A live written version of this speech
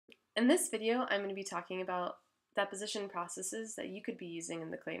In this video, I'm going to be talking about deposition processes that you could be using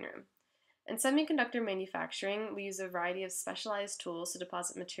in the clean room. In semiconductor manufacturing, we use a variety of specialized tools to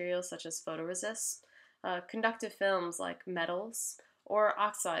deposit materials such as photoresists, conductive films like metals, or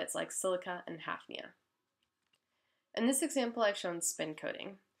oxides like silica and hafnia. In this example, I've shown spin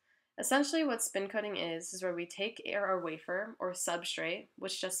coating. Essentially, what spin coating is where we take our wafer, or substrate,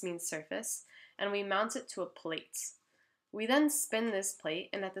 which just means surface, and we mount it to a plate. We then spin this plate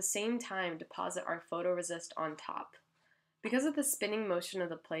and at the same time deposit our photoresist on top. Because of the spinning motion of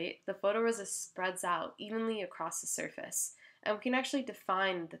the plate, the photoresist spreads out evenly across the surface, and we can actually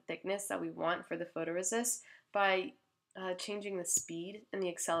define the thickness that we want for the photoresist by changing the speed and the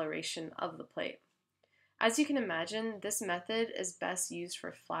acceleration of the plate. As you can imagine, this method is best used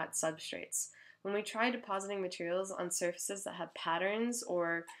for flat substrates. When we try depositing materials on surfaces that have patterns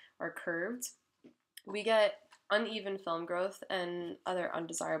or are curved, we get uneven film growth and other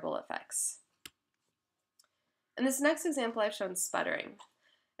undesirable effects. In this next example, I've shown sputtering.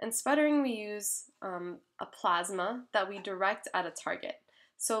 In sputtering, we use a plasma that we direct at a target.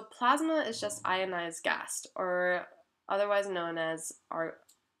 So plasma is just ionized gas, or otherwise known as or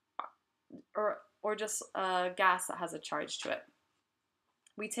just a gas that has a charge to it.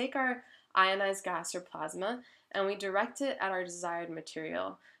 We take our ionized gas or plasma and we direct it at our desired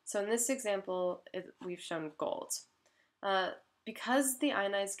material. So in this example, we've shown gold. Because the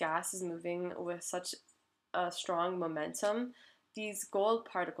ionized gas is moving with such a strong momentum, these gold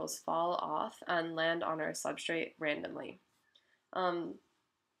particles fall off and land on our substrate randomly.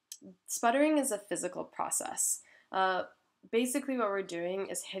 Sputtering is a physical process. Basically what we're doing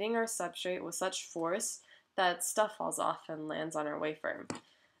is hitting our substrate with such force that stuff falls off and lands on our wafer.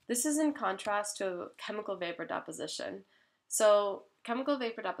 This is in contrast to chemical vapor deposition. So chemical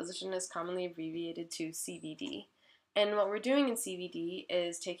vapor deposition is commonly abbreviated to CVD. And what we're doing in CVD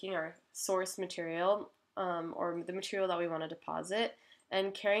is taking our source material, or the material that we want to deposit,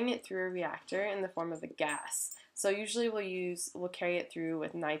 and carrying it through a reactor in the form of a gas. So usually we'll carry it through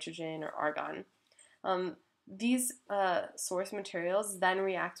with nitrogen or argon. These source materials then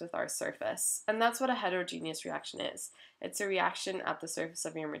react with our surface, and that's what a heterogeneous reaction is. It's a reaction at the surface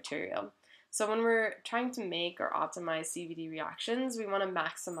of your material. So when we're trying to make or optimize CVD reactions, we want to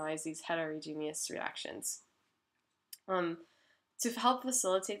maximize these heterogeneous reactions. To help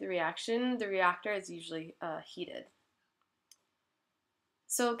facilitate the reaction, the reactor is usually heated.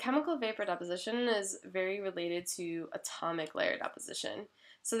 So chemical vapor deposition is very related to atomic layer deposition.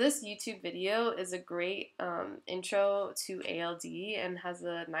 So this YouTube video is a great intro to ALD and has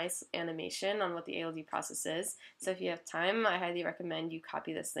a nice animation on what the ALD process is. So if you have time, I highly recommend you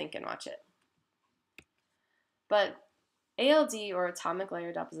copy this link and watch it. But ALD, or atomic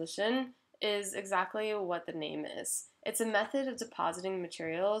layer deposition, is exactly what the name is. It's a method of depositing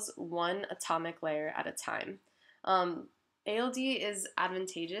materials one atomic layer at a time. ALD is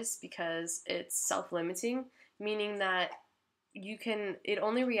advantageous because it's self-limiting, meaning that it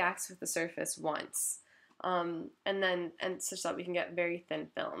only reacts with the surface once, and such that we can get very thin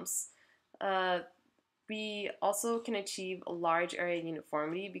films. We also can achieve a large area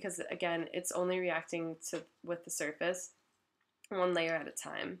uniformity because, again, it's only reacting with the surface one layer at a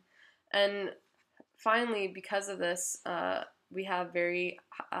time. And finally, because of this, we have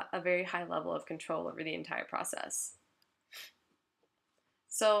a very high level of control over the entire process.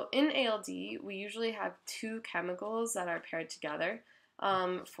 So in ALD, we usually have two chemicals that are paired together.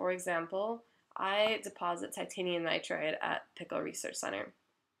 For example, I deposit titanium nitride at Pickle Research Center.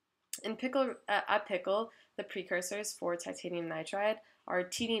 At Pickle, the precursors for titanium nitride are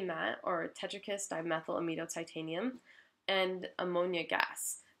TD mat, or tetrakis dimethylamidotitanium, and ammonia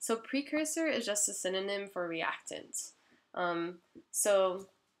gas. So precursor is just a synonym for reactant. So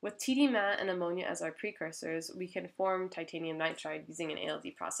with TD mat and ammonia as our precursors, we can form titanium nitride using an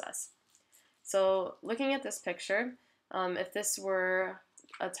ALD process. So looking at this picture, if this were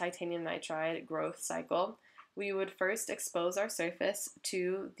a titanium nitride growth cycle, we would first expose our surface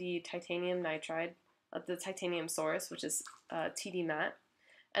to the titanium nitride, the titanium source, which is TD mat,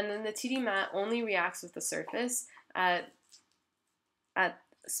 and then the TD mat only reacts with the surface at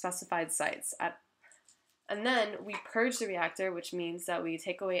specified sites. And then we purge the reactor, which means that we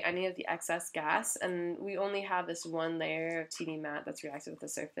take away any of the excess gas, and we only have this one layer of TD mat that's reacted with the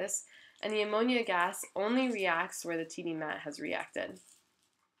surface. And the ammonia gas only reacts where the TD mat has reacted.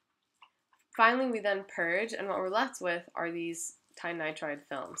 Finally, we then purge, and what we're left with are these tinitride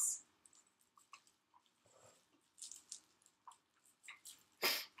films.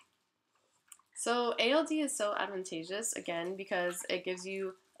 So ALD is so advantageous, again, because it gives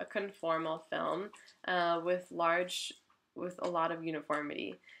you a conformal film with large with a lot of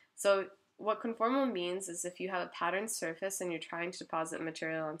uniformity. So what conformal means is if you have a patterned surface and you're trying to deposit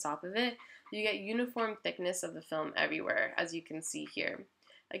material on top of it, you get uniform thickness of the film everywhere, as you can see here.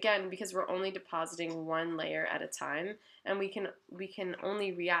 Again, because we're only depositing one layer at a time, and we can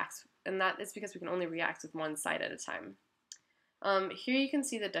only react, and that is because we can only react with one side at a time. Here you can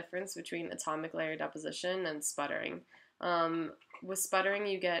see the difference between atomic layer deposition and sputtering. With sputtering,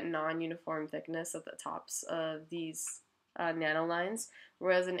 you get non-uniform thickness at the tops of these nanolines,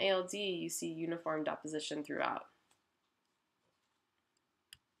 whereas in ALD, you see uniform deposition throughout.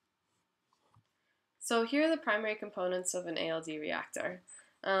 So here are the primary components of an ALD reactor.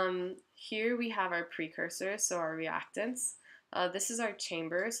 Here we have our precursors, so our reactants. This is our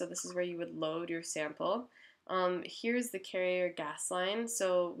chamber, so this is where you would load your sample. Here's the carrier gas line,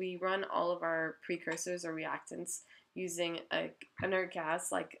 so we run all of our precursors or reactants using an inert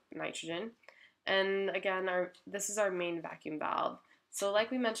gas like nitrogen. And again, this is our main vacuum valve. So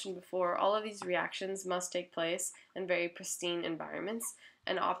like we mentioned before, all of these reactions must take place in very pristine environments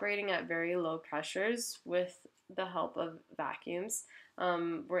and operating at very low pressures with the help of vacuums.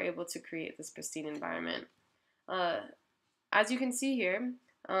 We're able to create this pristine environment. As you can see here,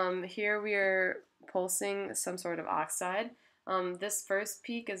 here we are pulsing some sort of oxide. This first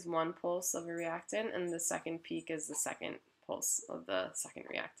peak is one pulse of a reactant, and the second peak is the second pulse of the second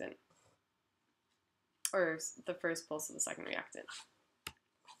reactant, or the first pulse of the second reactant.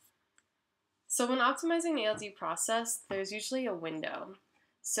 So when optimizing the ALD process, there's usually a window.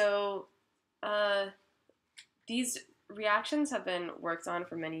 So these reactions have been worked on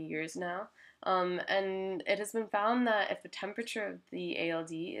for many years now, and it has been found that if the temperature of the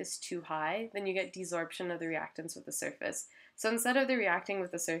ALD is too high, then you get desorption of the reactants with the surface. So instead of the reacting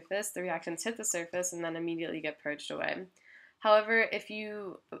with the surface, the reactants hit the surface and then immediately get purged away. However, if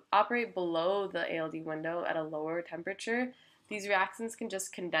you operate below the ALD window at a lower temperature, these reactants can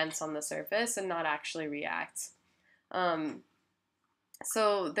just condense on the surface and not actually react.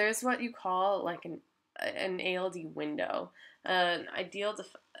 So there's what you call like an ALD window, an ideal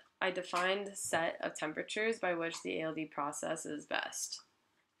defined set of temperatures by which the ALD process is best.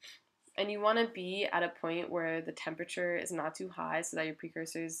 And you want to be at a point where the temperature is not too high so that your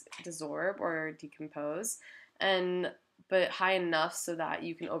precursors desorb or decompose, but high enough so that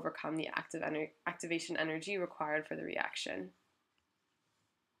you can overcome the activation energy required for the reaction.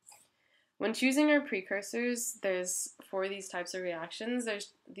 When choosing our precursors, for these types of reactions,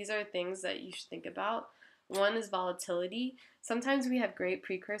 these are things that you should think about. One is volatility. Sometimes we have great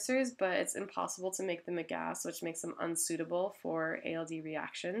precursors, but it's impossible to make them a gas, which makes them unsuitable for ALD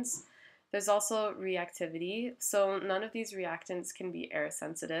reactions. There's also reactivity, so none of these reactants can be air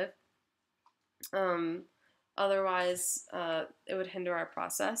sensitive. Otherwise, it would hinder our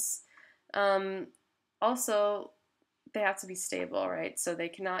process. Also, they have to be stable, right? So they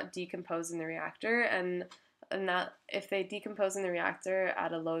cannot decompose in the reactor, and if they decompose in the reactor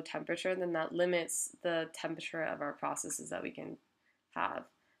at a low temperature, then that limits the temperature of our processes that we can have.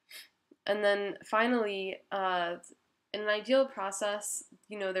 And then finally, in an ideal process,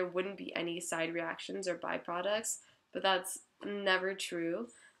 there wouldn't be any side reactions or byproducts, but that's never true.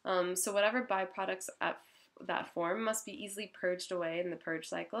 So whatever byproducts that form must be easily purged away in the purge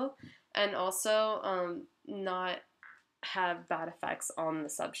cycle, and also not have bad effects on the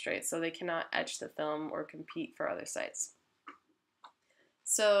substrate, so they cannot etch the film or compete for other sites.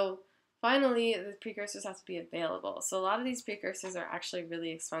 So finally, the precursors have to be available. So a lot of these precursors are actually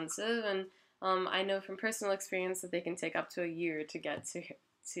really expensive, and I know from personal experience that they can take up to a year to get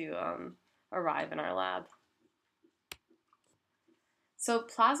to arrive in our lab. So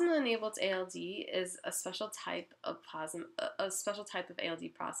plasma-enabled ALD is a special type of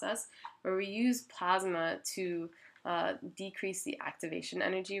ALD process where we use plasma to decrease the activation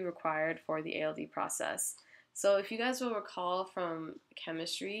energy required for the ALD process. So if you guys will recall from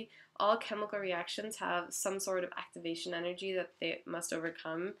chemistry, all chemical reactions have some sort of activation energy that they must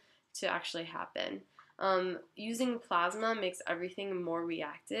overcome to actually happen. Using plasma makes everything more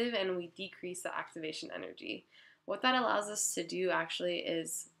reactive, and we decrease the activation energy. What that allows us to do actually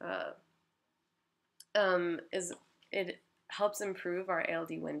is it helps improve our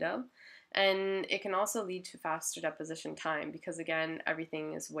ALD window, and it can also lead to faster deposition time because, again,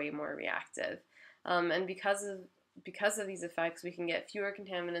 everything is way more reactive. And because of these effects, we can get fewer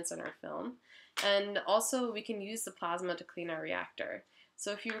contaminants in our film, and also we can use the plasma to clean our reactor.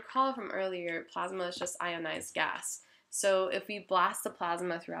 So if you recall from earlier, plasma is just ionized gas. So if we blast the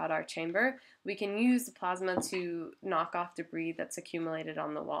plasma throughout our chamber, we can use the plasma to knock off debris that's accumulated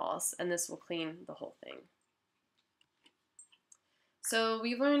on the walls, and this will clean the whole thing. So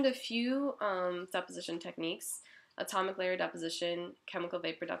we've learned a few deposition techniques. atomic layer deposition, chemical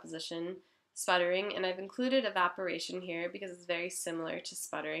vapor deposition, sputtering, and I've included evaporation here because it's very similar to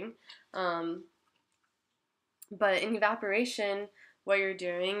sputtering. But in evaporation, what you're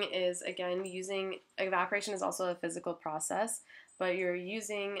doing is, again, evaporation is also a physical process, but you're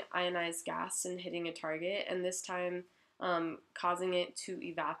using ionized gas and hitting a target, and this time causing it to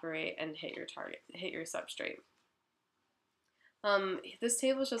evaporate and hit your target, hit your substrate. This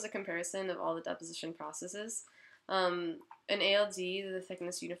table shows a comparison of all the deposition processes. In ALD, the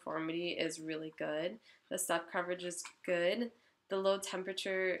thickness uniformity is really good. The step coverage is good. The low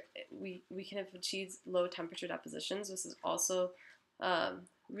temperature, we can have achieved low temperature depositions. This is also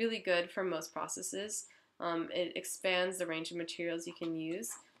really good for most processes. It expands the range of materials you can use.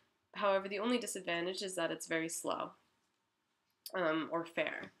 However, the only disadvantage is that it's very slow or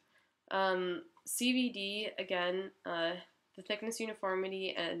fair. CVD, again, the thickness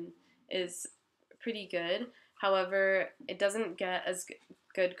uniformity is pretty good. However, it doesn't get as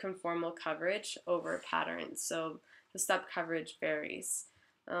good conformal coverage over patterns, so the step coverage varies.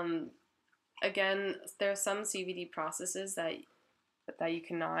 Again, there are some CVD processes that you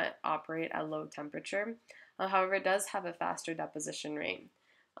cannot operate at low temperature. However, it does have a faster deposition rate.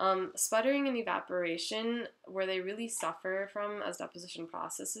 Sputtering and evaporation, where they really suffer from as deposition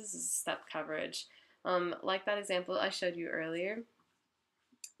processes, is step coverage. Like that example I showed you earlier,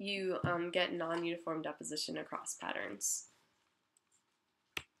 you get non-uniform deposition across patterns.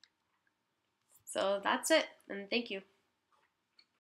 So that's it, and thank you.